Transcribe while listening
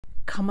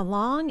Come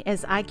along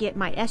as I get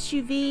my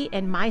SUV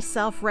and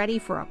myself ready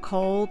for a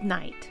cold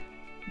night.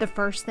 The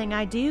first thing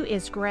I do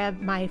is grab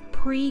my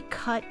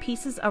pre-cut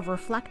pieces of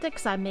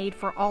Reflectix I made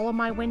for all of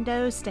my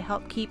windows to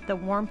help keep the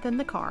warmth in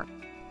the car.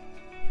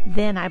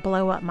 Then I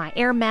blow up my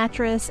air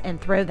mattress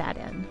and throw that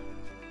in.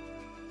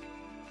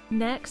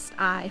 Next,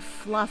 I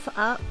fluff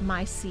up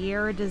my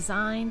Sierra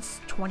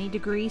Designs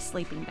 20-degree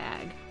sleeping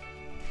bag.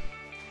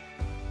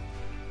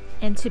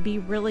 And to be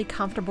really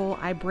comfortable,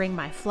 I bring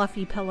my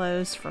fluffy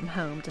pillows from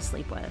home to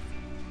sleep with.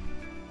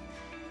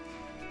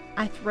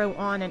 I throw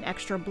on an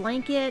extra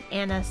blanket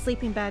and a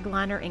sleeping bag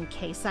liner in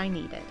case I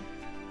need it.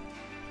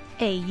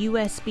 A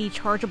USB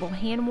chargeable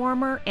hand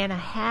warmer and a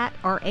hat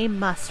are a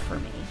must for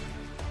me.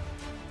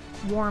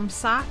 Warm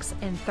socks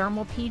and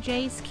thermal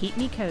PJs keep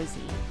me cozy.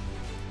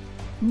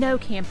 No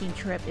camping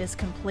trip is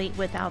complete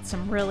without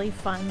some really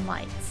fun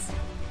lights.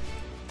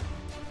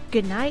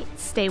 Good night,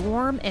 stay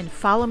warm, and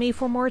follow me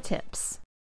for more tips.